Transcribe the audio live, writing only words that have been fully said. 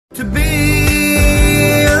To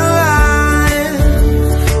be alive,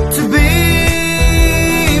 to be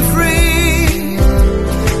free,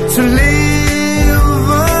 to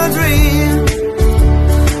live a dream,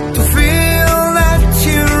 to feel that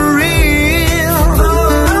you're real.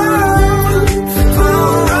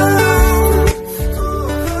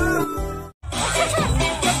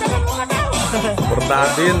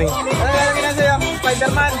 Importante yun eh. Ano nalagay na sa'yo?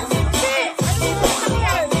 Spider-Man?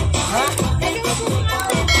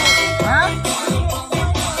 Ha?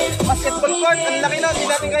 Basketball court, ang laki nun,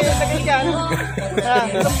 hindi natin kayo sagay dyan.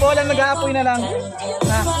 Itong bola nag-aapoy na lang.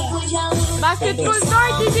 Basketball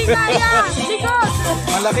court, hindi kaya! Likod!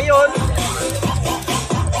 Malaki yun.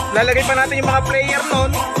 Lalagay pa natin yung mga player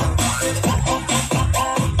nun.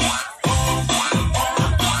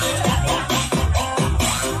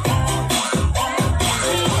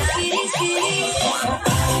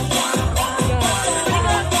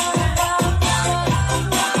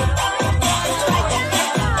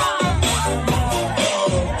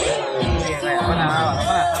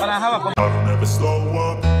 I don't ever slow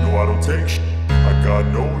up, no I don't take shit. I got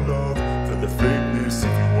no love for the fakeness.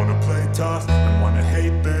 If you wanna play tough and wanna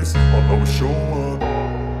hate this, I'll always show up.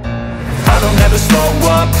 I don't ever slow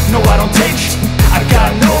up, no I don't take shit. I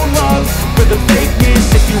got no love for the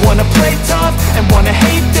fakeness. If you wanna play tough and wanna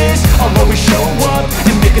hate this, I'll always show up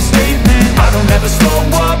and make a statement. I don't ever slow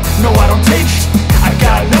up, no I don't take shit. I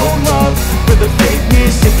got no love for the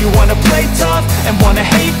fakeness. If you wanna play tough and wanna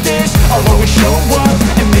hate this, I'll always show up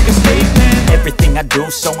and make a statement. Everything I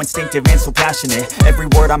do so instinctive and so passionate. Every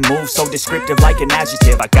word I move so descriptive like an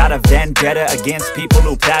adjective. I got a vendetta against people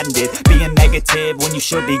who patented being negative when you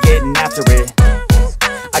should be getting after it.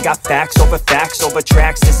 I got facts over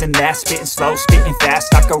tracks, this and that. Spitting slow, spitting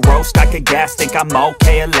fast, I could roast, I could gas. Think I'm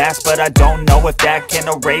okay at last, but I don't know if that can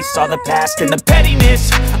erase all the past. And the pettiness,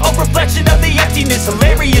 a reflection of the emptiness.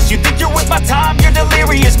 Hilarious, you think you're with my time, you're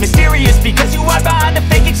delirious. Mysterious, because you hide behind a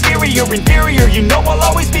fake exterior. Inferior, you know I'll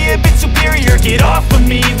always be a bit superior. Get off of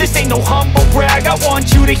me, this ain't no humble brag. I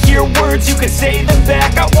want you to hear words, you can say them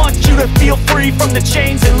back. I want you to feel free from the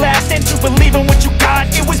chains that last, and to believe in what you got,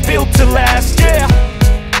 it was built to last, yeah.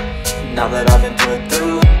 Now that I've been put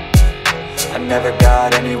through, I never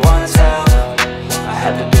got anyone's help. I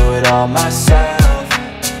had to do it all myself.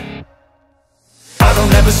 I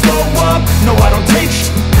don't ever slow up, no I don't take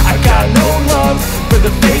shit. I got no love for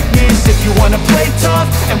the fakeness. If you wanna play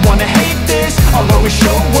tough and wanna hate this, I'll always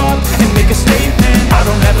show up and make a statement. I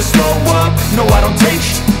don't ever slow up, no I don't take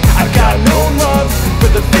shit. I got no love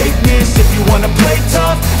for the fakeness. If you wanna play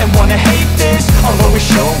tough and wanna hate this, I'll always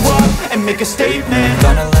show up and make a statement.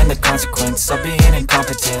 Gonna learn the consequence of being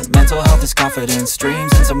incompetent. Mental health is confidence,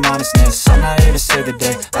 dreams and some honestness. I'm not here to save the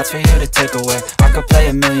day, that's for you to take away. I could play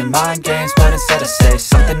a million mind games, but instead I say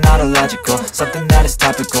something not illogical, something that is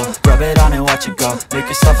topical. Rub it on and watch it go, make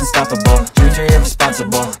yourself unstoppable. Dreams are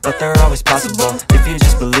irresponsible, but they're always possible. If you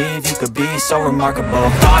just believe, you could be so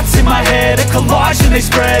remarkable. Thoughts in my head, a collage and they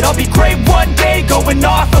spread. I'll be great one day, going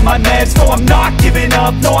off of my meds. No, I'm not giving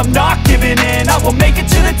up, no, I'm not giving in. I will make it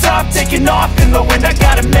to the top, taking off in the wind. I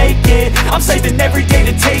gotta make it, I'm saving every day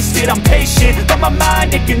to taste it. I'm patient, but my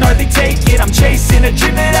mind, it can hardly take it. I'm chasing a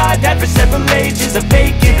dream that I've had for several ages. A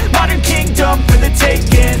vacant, modern kingdom for the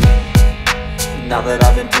taking. Now that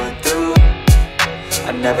I've been put through,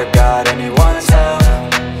 I never got anyone's help.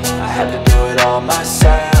 I had to do it all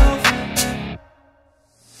myself.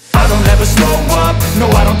 I don't ever slow up, no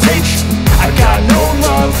I don't take shit. I got no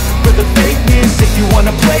love for the fakeness. If you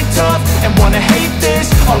wanna play tough and wanna hate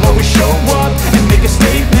this, I'll always show up and make a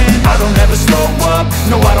statement. I don't ever slow up,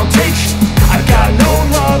 no I don't take shit. I got no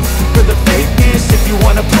love for the fakeness. If you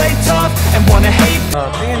wanna play tough and wanna hate.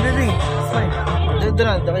 Tingin, baby. Fine.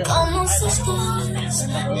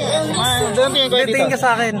 Doon tingin ka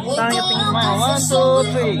sa akin. Tingin mo. 1, 2,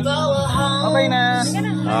 3. Okay na.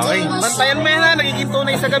 Okay. Bantayan mo yan ha. Nagiging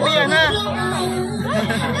tunay sa gabi yan ha.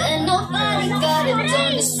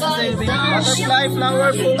 Butterfly,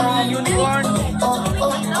 flower, pony, unicorn.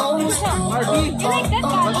 Barbie.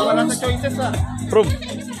 Wala sa choices ha. Prove.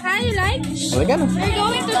 Hi, you like? Wala ka no? We're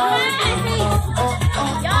going to try my face.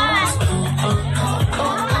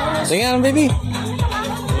 Tingnan, baby.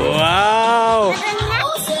 Wow!